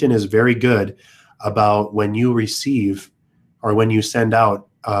LinkedIn is very good about when you receive or when you send out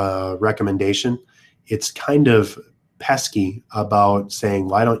a recommendation, it's kind of pesky about saying,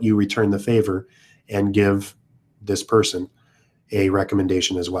 why don't you return the favor and give this person a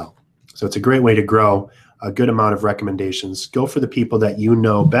recommendation as well. So it's a great way to grow a good amount of recommendations. Go for the people that you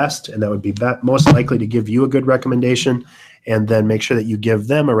know best and that would be most likely to give you a good recommendation, and then make sure that you give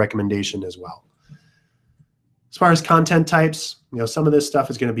them a recommendation as well. As far as content types, some of this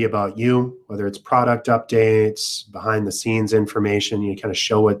stuff is going to be about you, whether it's product updates, behind the scenes information, you kind of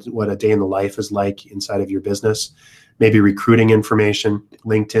show what a day in the life is like inside of your business, maybe recruiting information.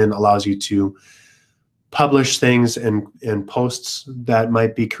 LinkedIn allows you to publish things and posts that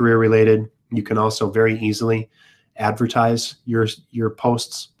might be career related. You can also very easily advertise your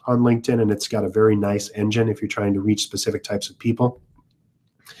posts on LinkedIn, and it's got a very nice engine if you're trying to reach specific types of people.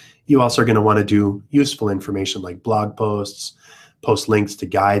 You also are going to want to do useful information like blog posts, post links to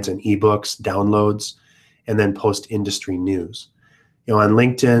guides and ebooks, downloads, and then post industry news. On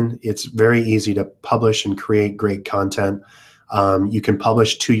LinkedIn, it's very easy to publish and create great content. You can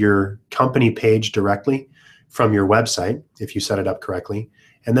publish to your company page directly from your website if you set it up correctly.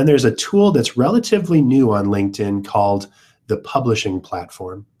 And then there's a tool that's relatively new on LinkedIn called the publishing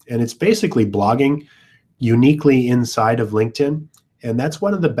platform. And it's basically blogging uniquely inside of LinkedIn. And that's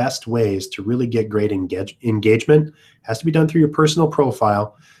one of the best ways to really get great engagement. It has to be done through your personal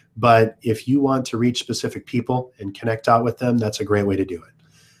profile. But if you want to reach specific people and connect out with them, that's a great way to do it.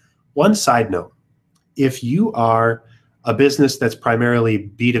 One side note, if you are a business that's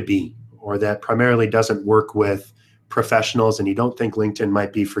primarily B2B or that primarily doesn't work with professionals and you don't think LinkedIn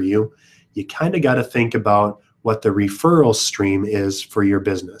might be for you, you kind of got to think about what the referral stream is for your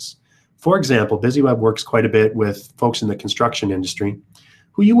business. For example, BizzyWeb works quite a bit with folks in the construction industry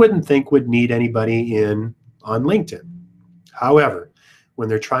who you wouldn't think would need anybody on LinkedIn. However, when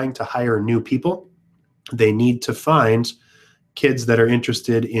they're trying to hire new people, they need to find kids that are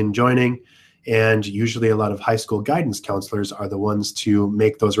interested in joining, and usually a lot of high school guidance counselors are the ones to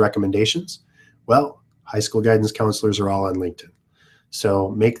make those recommendations. Well, high school guidance counselors are all on LinkedIn. So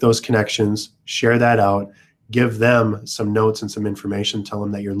make those connections, share that out, give them some notes and some information, tell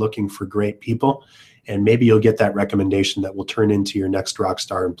them that you're looking for great people, and maybe you'll get that recommendation that will turn into your next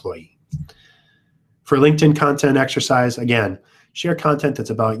rockstar employee. For LinkedIn content exercise, again, share content that's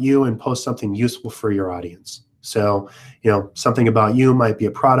about you and post something useful for your audience. So, something about you might be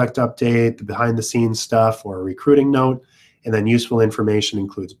a product update, the behind the scenes stuff, or a recruiting note, and then useful information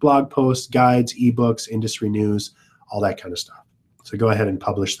includes blog posts, guides, ebooks, industry news, all that kind of stuff. So go ahead and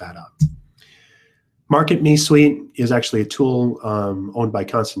publish that up. Market Me Suite is actually a tool owned by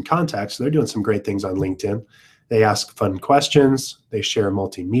Constant Contact. So they're doing some great things on LinkedIn. They ask fun questions. They share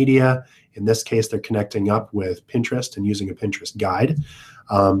multimedia. In this case, they're connecting up with Pinterest and using a Pinterest guide.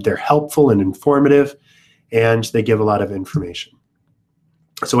 They're helpful and informative, and they give a lot of information.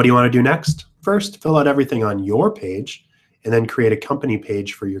 So what do you want to do next? First, fill out everything on your page, and then create a company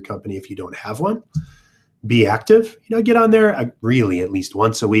page for your company if you don't have one. Be active. Get on there really at least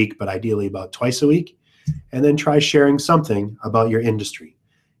once a week, but ideally about twice a week. And then try sharing something about your industry.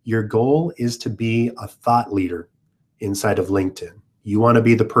 Your goal is to be a thought leader inside of LinkedIn. You want to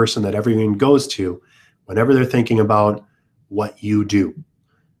be the person that everyone goes to whenever they're thinking about what you do.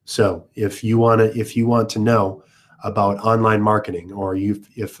 So if you want to know about online marketing, or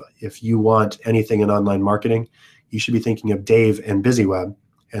if you want anything in online marketing, you should be thinking of Dave and BizzyWeb,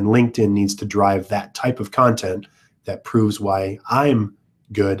 and LinkedIn needs to drive that type of content that proves why I'm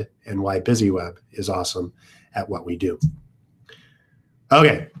good and why BizzyWeb is awesome at what we do.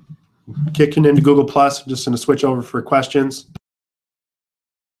 Okay, kicking into Google+, I'm just going to switch over for questions.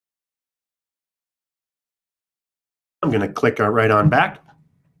 I'm going to click right on back,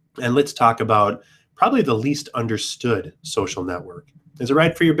 and let's talk about probably the least understood social network. Is it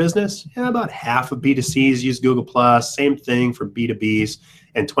right for your business? Yeah, about half of B2Cs use Google+, same thing for B2Bs,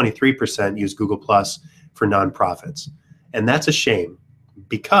 and 23% use Google+ for nonprofits. And that's a shame,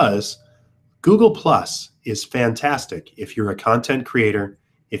 because Google+ is fantastic if you're a content creator,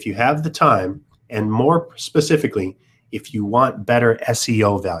 if you have the time, and more specifically, if you want better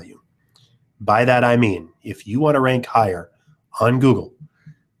SEO value. By that I mean, if you want to rank higher on Google,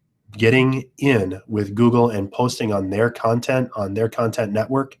 getting in with Google and posting on their content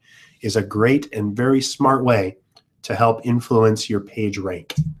network is a great and very smart way to help influence your page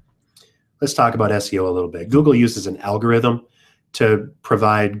rank. Let's talk about SEO a little bit. Google uses an algorithm to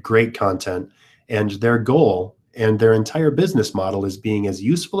provide great content, and their goal and their entire business model is being as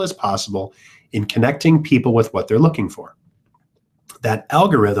useful as possible in connecting people with what they're looking for. That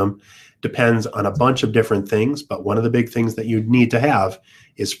algorithm depends on a bunch of different things, but one of the big things that you need to have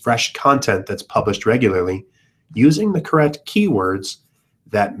is fresh content that's published regularly using the correct keywords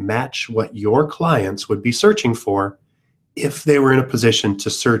that match what your clients would be searching for if they were in a position to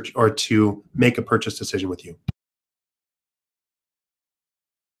search or to make a purchase decision with you.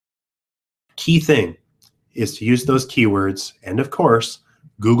 Key thing is to use those keywords, and of course,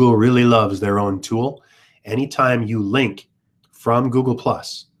 Google really loves their own tool. Anytime you link from Google+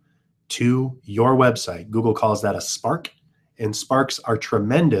 to your website, Google calls that a spark, and sparks are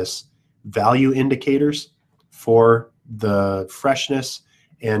tremendous value indicators for the freshness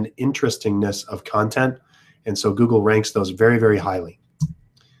and interestingness of content, and so Google ranks those very, very highly.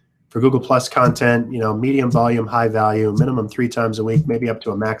 For Google+ content, medium volume, high value, minimum 3 times a week, maybe up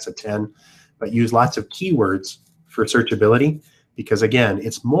to a max of 10, but use lots of keywords for searchability, because again,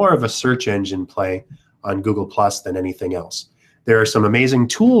 it's more of a search engine play on Google+ than anything else. There are some amazing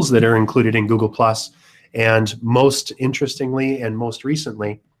tools that are included in Google+, and most interestingly and most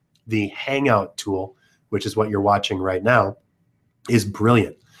recently, the Hangout tool, which is what you're watching right now, is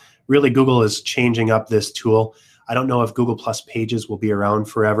brilliant. Really, Google is changing up this tool. I don't know if Google+ Pages will be around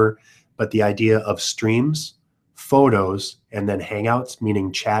forever, but the idea of streams, photos, and then Hangouts,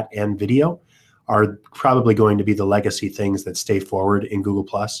 meaning chat and video, are probably going to be the legacy things that stay forward in Google+.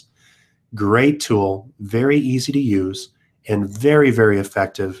 Great tool, very easy to use, and very, very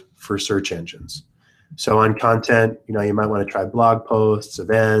effective for search engines. So on content, you might want to try blog posts,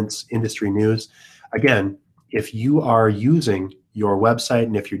 events, industry news. Again, if you are using your website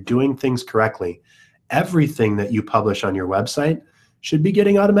and if you're doing things correctly, everything that you publish on your website should be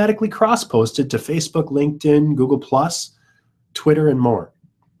getting automatically cross-posted to Facebook, LinkedIn, Google+, Twitter, and more.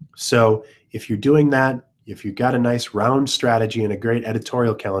 So if you're doing that, if you've got a nice round strategy and a great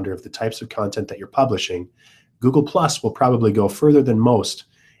editorial calendar of the types of content that you're publishing, Google+ will probably go further than most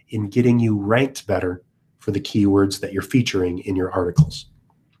in getting you ranked better for the keywords that you're featuring in your articles.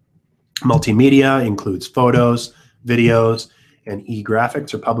 Multimedia includes photos, videos, and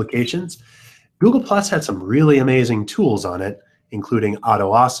e-graphics or publications. Google+ had some really amazing tools on it, including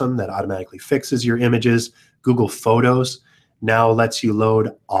Auto Awesome that automatically fixes your images. Google Photos now lets you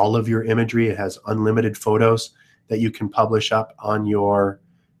load all of your imagery. It has unlimited photos that you can publish up on your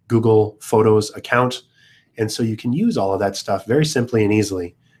Google Photos account. And so you can use all of that stuff very simply and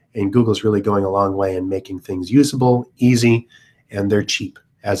easily. And Google's really going a long way in making things usable, easy, and they're cheap,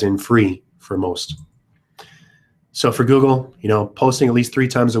 as in free for most. So for Google, posting at least 3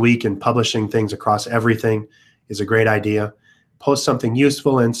 times a week and publishing things across everything is a great idea. Post something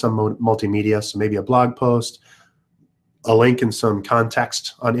useful and some multimedia, so maybe a blog post, a link and some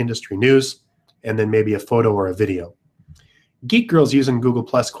context on industry news, and then maybe a photo or a video. Geek Girl's using Google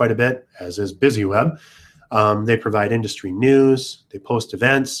Plus quite a bit, as is BizzyWeb. They provide industry news, they post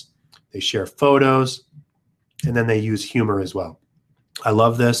events, they share photos, and then they use humor as well. I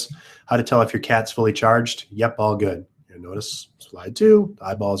love this. How to tell if your cat's fully charged? Yep, all good. And notice slide 2, the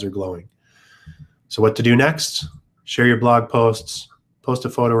eyeballs are glowing. So what to do next? Share your blog posts, post a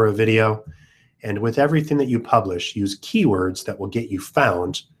photo or a video, and with everything that you publish, use keywords that will get you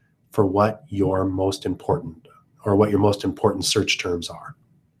found for what your most important search terms are.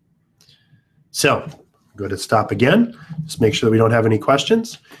 So go to stop again. Just make sure that we don't have any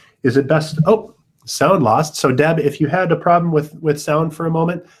questions. Is it best? Oh, sound lost. So Deb, if you had a problem with sound for a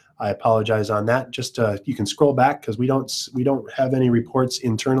moment, I apologize on that. Just you can scroll back because we don't have any reports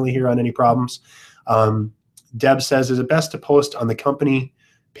internally here on any problems. Deb says, is it best to post on the company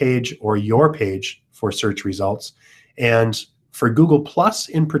page or your page for search results? And for Google Plus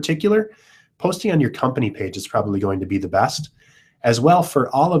in particular, posting on your company page is probably going to be the best. As well,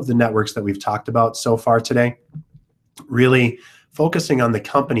 for all of the networks that we've talked about so far today, really focusing on the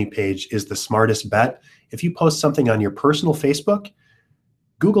company page is the smartest bet. If you post something on your personal Facebook,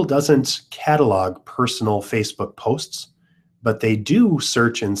 Google doesn't catalog personal Facebook posts, but they do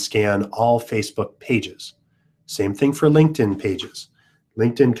search and scan all Facebook pages. Same thing for LinkedIn pages.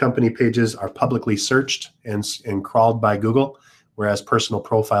 LinkedIn company pages are publicly searched and crawled by Google, whereas personal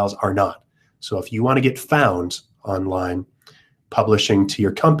profiles are not. So if you want to get found online, publishing to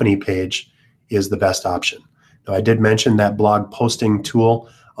your company page is the best option. Now, I did mention that blog posting tool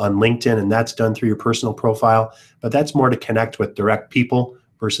on LinkedIn, and that's done through your personal profile, but that's more to connect with direct people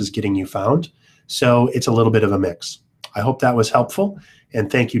versus getting you found. So it's a little bit of a mix. I hope that was helpful,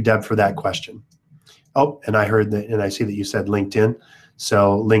 and thank you, Deb, for that question. Oh, and I heard that, and I see that you said LinkedIn.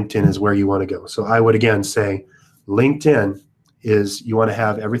 So LinkedIn is where you want to go. So I would again say LinkedIn is you want to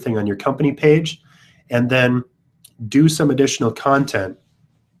have everything on your company page, and then do some additional content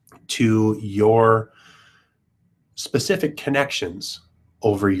to your specific connections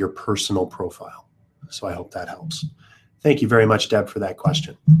over your personal profile. So I hope that helps. Thank you very much, Deb, for that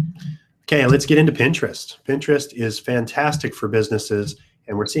question. Okay, let's get into Pinterest. Pinterest is fantastic for businesses,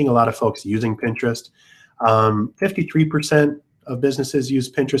 and we're seeing a lot of folks using Pinterest. 53% of businesses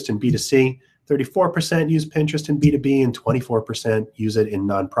use Pinterest in B2C, 34% use Pinterest in B2B, and 24% use it in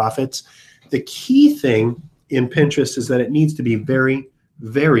nonprofits. The key thing in Pinterest is that it needs to be very,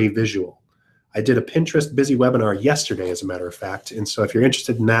 very visual. I did a Pinterest Busy webinar yesterday, as a matter of fact. And so if you're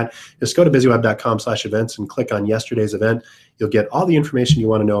interested in that, just go to BizzyWeb.com/events and click on yesterday's event. You'll get all the information you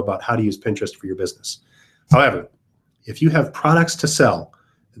want to know about how to use Pinterest for your business. However, if you have products to sell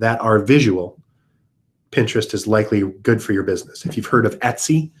that are visual, Pinterest is likely good for your business. If you've heard of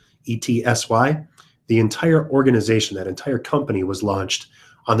Etsy, ETSY, the entire organization, that entire company was launched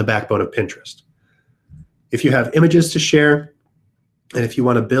on the backbone of Pinterest. If you have images to share, and if you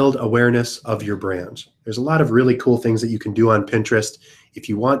want to build awareness of your brand, there's a lot of really cool things that you can do on Pinterest. If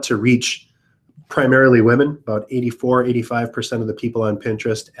you want to reach primarily women, about 85% of the people on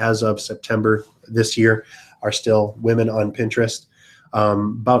Pinterest as of September this year are still women on Pinterest.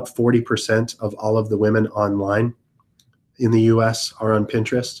 About 40% of all of the women online in the US are on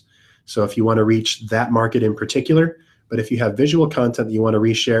Pinterest. So if you want to reach that market in particular, but if you have visual content that you want to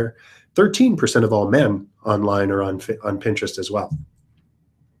reshare, 13% of all men online are on Pinterest as well.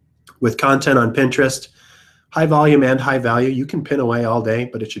 With content on Pinterest, high volume and high value, you can pin away all day,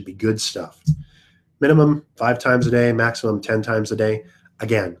 but it should be good stuff. Minimum 5 times a day, maximum 10 times a day.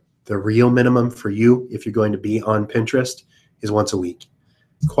 Again, the real minimum for you, if you're going to be on Pinterest, is once a week.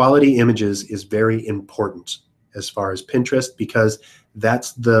 Quality images is very important as far as Pinterest because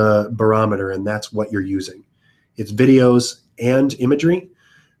that's the barometer and that's what you're using. It's videos and imagery,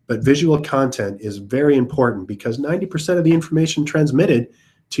 but visual content is very important because 90% of the information transmitted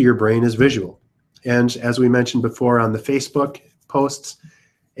to your brain is visual. And as we mentioned before on the Facebook posts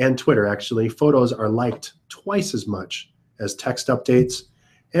and Twitter, actually, photos are liked twice as much as text updates,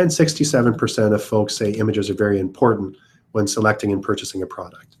 and 67% of folks say images are very important when selecting and purchasing a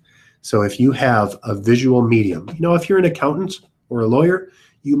product. So if you have a visual medium, if you're an accountant or a lawyer,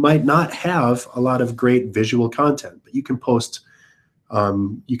 you might not have a lot of great visual content, but you can post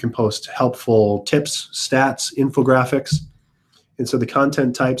helpful tips, stats, infographics. And so the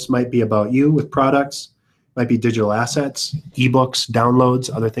content types might be about you with products, might be digital assets, ebooks, downloads,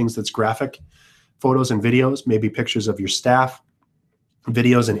 other things that's graphic, photos and videos, maybe pictures of your staff,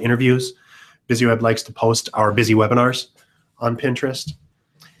 videos and interviews. BizzyWeb likes to post our busy webinars on Pinterest.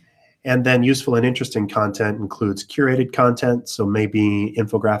 And then useful and interesting content includes curated content, so maybe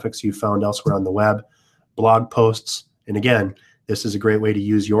infographics you found elsewhere on the web, blog posts, and again, This is a great way to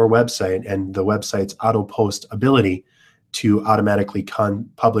use your website and the website's auto post ability to automatically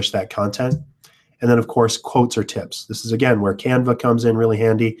publish that content. And then, of course, quotes or tips. This is, again, where Canva comes in really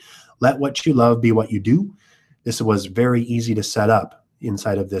handy. Let what you love be what you do. This was very easy to set up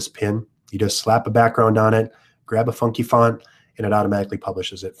inside of this pin. You just slap a background on it, grab a funky font, and it automatically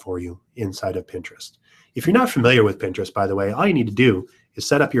publishes it for you inside of Pinterest. If you're not familiar with Pinterest, by the way, all you need to do is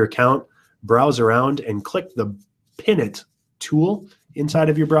set up your account, browse around, and click the Pin It tool inside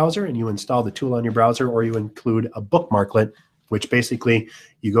of your browser, and you install the tool on your browser, or you include a bookmarklet, which basically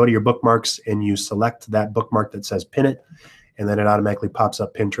you go to your bookmarks and you select that bookmark that says Pin It, and then it automatically pops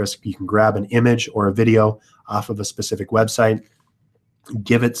up Pinterest. You can grab an image or a video off of a specific website,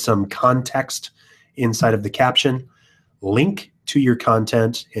 give it some context inside of the caption, link to your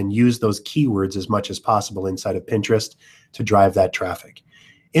content, and use those keywords as much as possible inside of Pinterest to drive that traffic.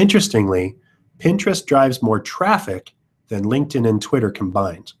 Interestingly, Pinterest drives more traffic than LinkedIn and Twitter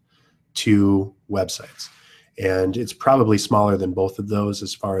combined to websites. And it's probably smaller than both of those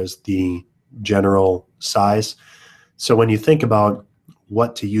as far as the general size. So when you think about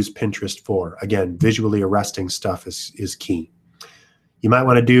what to use Pinterest for, again, visually arresting stuff is key. You might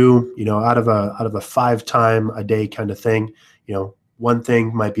want to do, out of a 5 time a day kind of thing, one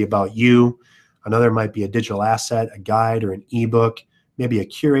thing might be about you, another might be a digital asset, a guide or an ebook, maybe a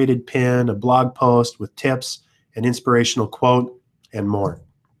curated pin, a blog post with tips, an inspirational quote, and more.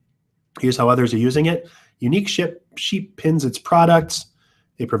 Here's how others are using it. Unique Sheep pins its products.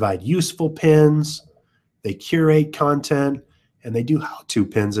 They provide useful pins. They curate content, and they do how-to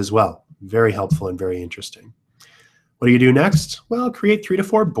pins as well. Very helpful and very interesting. What do you do next? Well, create 3 to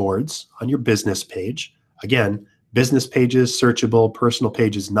 4 boards on your business page. Again, business pages, searchable, personal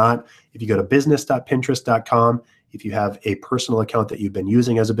pages not. If you go to business.pinterest.com, if you have a personal account that you've been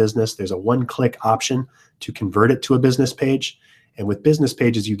using as a business, there's a one-click option to convert it to a business page. And with business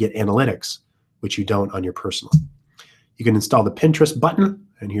pages, you get analytics, which you don't on your personal. You can install the Pinterest button,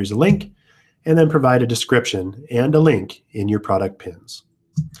 and here's a link, and then provide a description and a link in your product pins.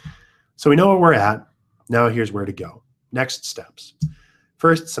 So we know where we're at. Now here's where to go. Next steps.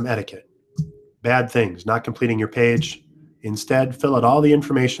 First, some etiquette. Bad things, not completing your page. Instead, fill out all the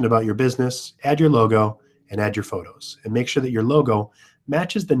information about your business, add your logo, and add your photos. And make sure that your logo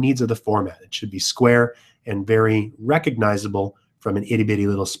matches the needs of the format. It should be square and very recognizable from an itty-bitty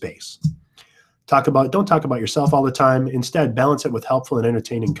little space. Don't talk about yourself all the time. Instead, balance it with helpful and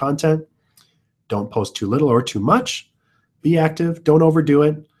entertaining content. Don't post too little or too much. Be active. Don't overdo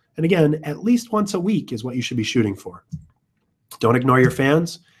it. And again, at least once a week is what you should be shooting for. Don't ignore your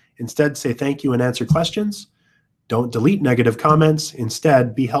fans. Instead, say thank you and answer questions. Don't delete negative comments.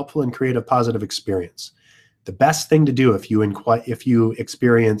 Instead, be helpful and create a positive experience. The best thing to do if you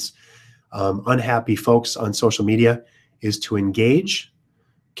experience unhappy folks on social media is to engage,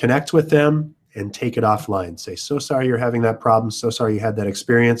 connect with them, and take it offline. Say, so sorry you're having that problem. So sorry you had that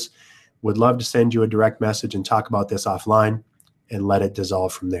experience. Would love to send you a direct message and talk about this offline, and let it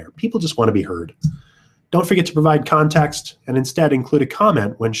dissolve from there. People just want to be heard. Don't forget to provide context, and instead include a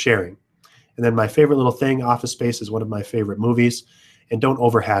comment when sharing. And then my favorite little thing, Office Space is one of my favorite movies, and don't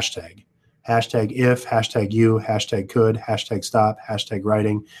over hashtag. Hashtag if, hashtag you, hashtag could, hashtag stop, hashtag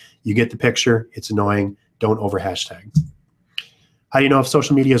writing. You get the picture. It's annoying. Don't over hashtag. How do you know if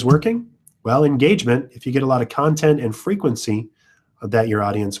social media is working? Well, engagement. If you get a lot of content and frequency that your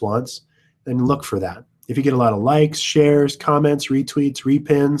audience wants, then look for that. If you get a lot of likes, shares, comments, retweets,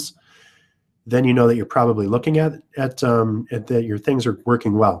 repins, then you know that you're probably looking at that your things are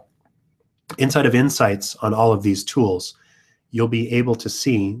working well. Inside of Insights on all of these tools, you'll be able to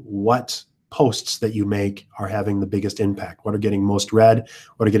see what posts that you make are having the biggest impact, what are getting most read,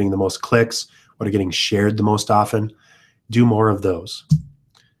 what are getting the most clicks, what are getting shared the most often. Do more of those.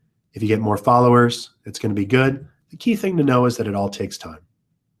 If you get more followers, it's going to be good. The key thing to know is that it all takes time.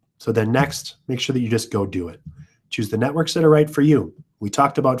 So then next, make sure that you just go do it. Choose the networks that are right for you. We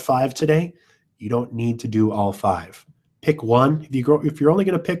talked about 5 today. You don't need to do all 5. Pick one. If you're only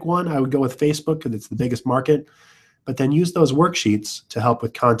going to pick one, I would go with Facebook because it's the biggest market. But then use those worksheets to help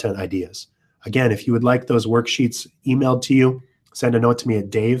with content ideas. Again, if you would like those worksheets emailed to you, send a note to me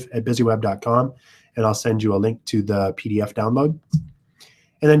at dave@BizzyWeb.com, and I'll send you a link to the PDF download.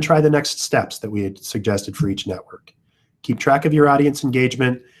 And then try the next steps that we had suggested for each network. Keep track of your audience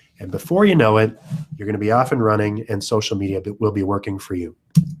engagement, and before you know it, you're going to be off and running, and social media will be working for you.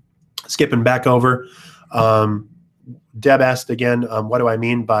 Skipping back over, Deb asked again, what do I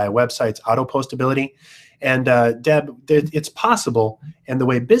mean by a website's auto postability? And Deb, it's possible, and the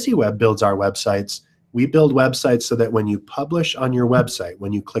way BizzyWeb builds our websites, we build websites so that when you publish on your website,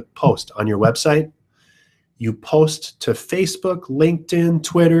 when you click post on your website, you post to Facebook, LinkedIn,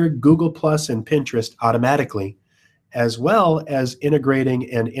 Twitter, Google+, and Pinterest automatically, as well as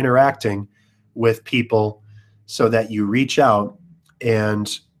integrating and interacting with people so that you reach out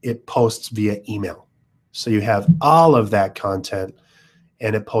and it posts via email. So you have all of that content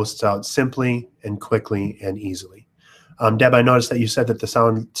and it posts out simply and quickly and easily. Deb, I noticed that you said that the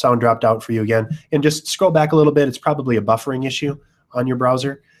sound dropped out for you again. And just scroll back a little bit. It's probably a buffering issue on your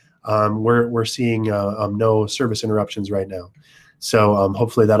browser. We're seeing no service interruptions right now. So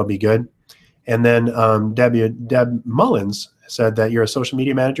hopefully that'll be good. And then Deb Mullins said that you're a social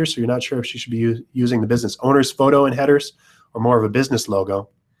media manager, so you're not sure if she should be using the business owner's photo and headers or more of a business logo.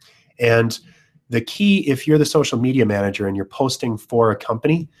 And the key, if you're the social media manager and you're posting for a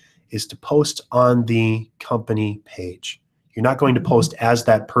company, is to post on the company page. You're not going to post as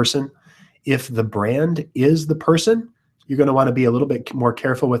that person. If the brand is the person, you're going to want to be a little bit more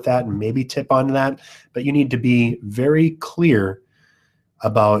careful with that and maybe tip on that. But you need to be very clear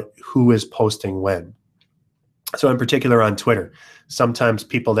about who is posting when. So in particular on Twitter, sometimes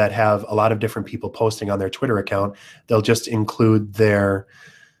people that have a lot of different people posting on their Twitter account, they'll just include their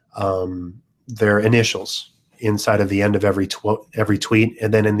initials inside of the end of every tweet.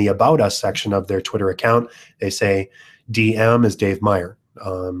 And then in the About Us section of their Twitter account, they say DM is Dave Meyer,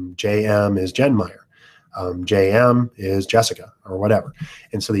 JM is Jen Meyer, JM is Jessica, or whatever.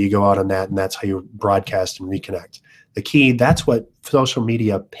 And so you go out on that, and that's how you broadcast and reconnect. The key, that's what social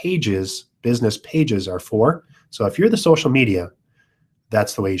media pages, business pages are for. So if you're the social media,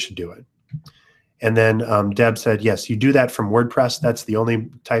 that's the way you should do it. And then Deb said, yes, you do that from WordPress. That's the only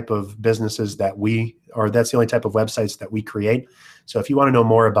type of businesses that that's the only type of websites that we create. So if you want to know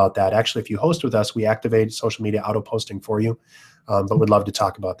more about that, actually, if you host with us, we activate social media auto posting for you, but would love to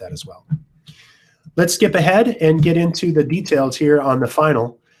talk about that as well. Let's skip ahead and get into the details here on the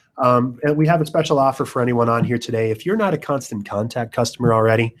final. And we have a special offer for anyone on here today. If you're not a Constant Contact customer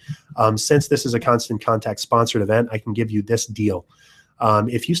already, since this is a Constant Contact sponsored event, I can give you this deal.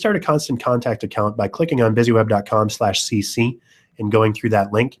 If you start a Constant Contact account by clicking on BizzyWeb.com/cc and going through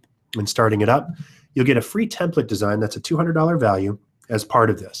that link and starting it up, you'll get a free template design that's a $200 value as part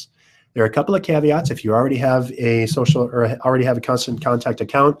of this. There are a couple of caveats. If you already have a Constant Contact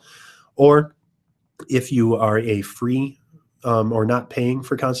account, or if you are a free or not paying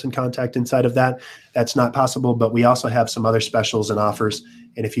for Constant Contact inside of that, that's not possible. But we also have some other specials and offers.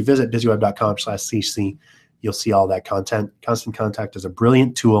 And if you visit BizzyWeb.com/cc, you'll see all that content. Constant Contact is a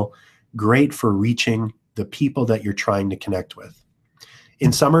brilliant tool, great for reaching the people that you're trying to connect with.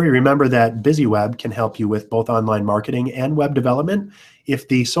 In summary, remember that BizzyWeb can help you with both online marketing and web development. If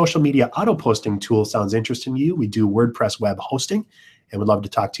the social media auto posting tool sounds interesting to you, we do WordPress web hosting and would love to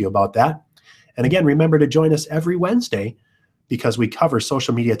talk to you about that. And again, remember to join us every Wednesday because we cover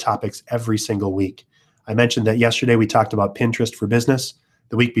social media topics every single week. I mentioned that yesterday we talked about Pinterest for business.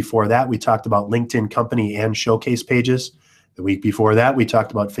 The week before that, we talked about LinkedIn company and showcase pages. The week before that, we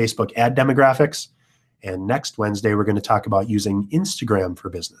talked about Facebook ad demographics. And next Wednesday, we're going to talk about using Instagram for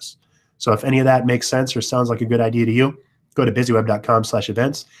business. So if any of that makes sense or sounds like a good idea to you, go to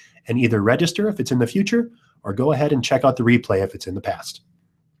BizzyWeb.com/events and either register if it's in the future or go ahead and check out the replay if it's in the past.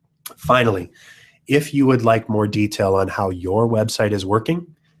 Finally, if you would like more detail on how your website is working,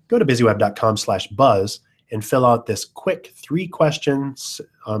 go to BizzyWeb.com/buzz and fill out this quick 3 questions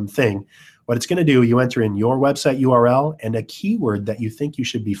thing. What it's going to do, you enter in your website URL and a keyword that you think you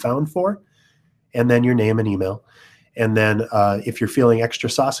should be found for, and then your name and email. And then if you're feeling extra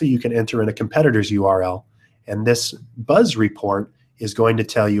saucy, you can enter in a competitor's URL. And this buzz report is going to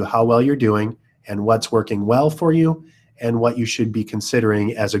tell you how well you're doing and what's working well for you and what you should be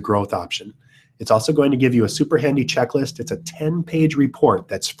considering as a growth option. It's also going to give you a super handy checklist. It's a 10-page report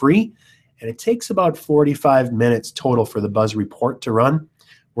that's free, and it takes about 45 minutes total for the buzz report to run.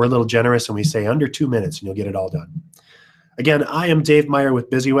 We're a little generous, and we say under 2 minutes, and you'll get it all done. Again, I am Dave Meyer with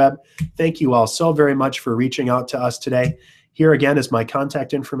BizzyWeb. Thank you all so very much for reaching out to us today. Here again is my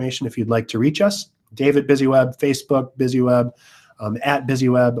contact information if you'd like to reach us. Dave at BizzyWeb, Facebook, BizzyWeb, at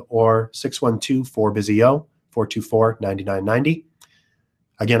BizzyWeb, or 612-4BizzyO, 424-9990.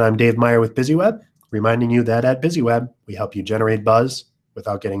 Again, I'm Dave Meyer with BizzyWeb, reminding you that at BizzyWeb, we help you generate buzz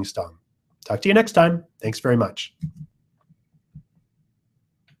without getting stung. Talk to you next time. Thanks very much.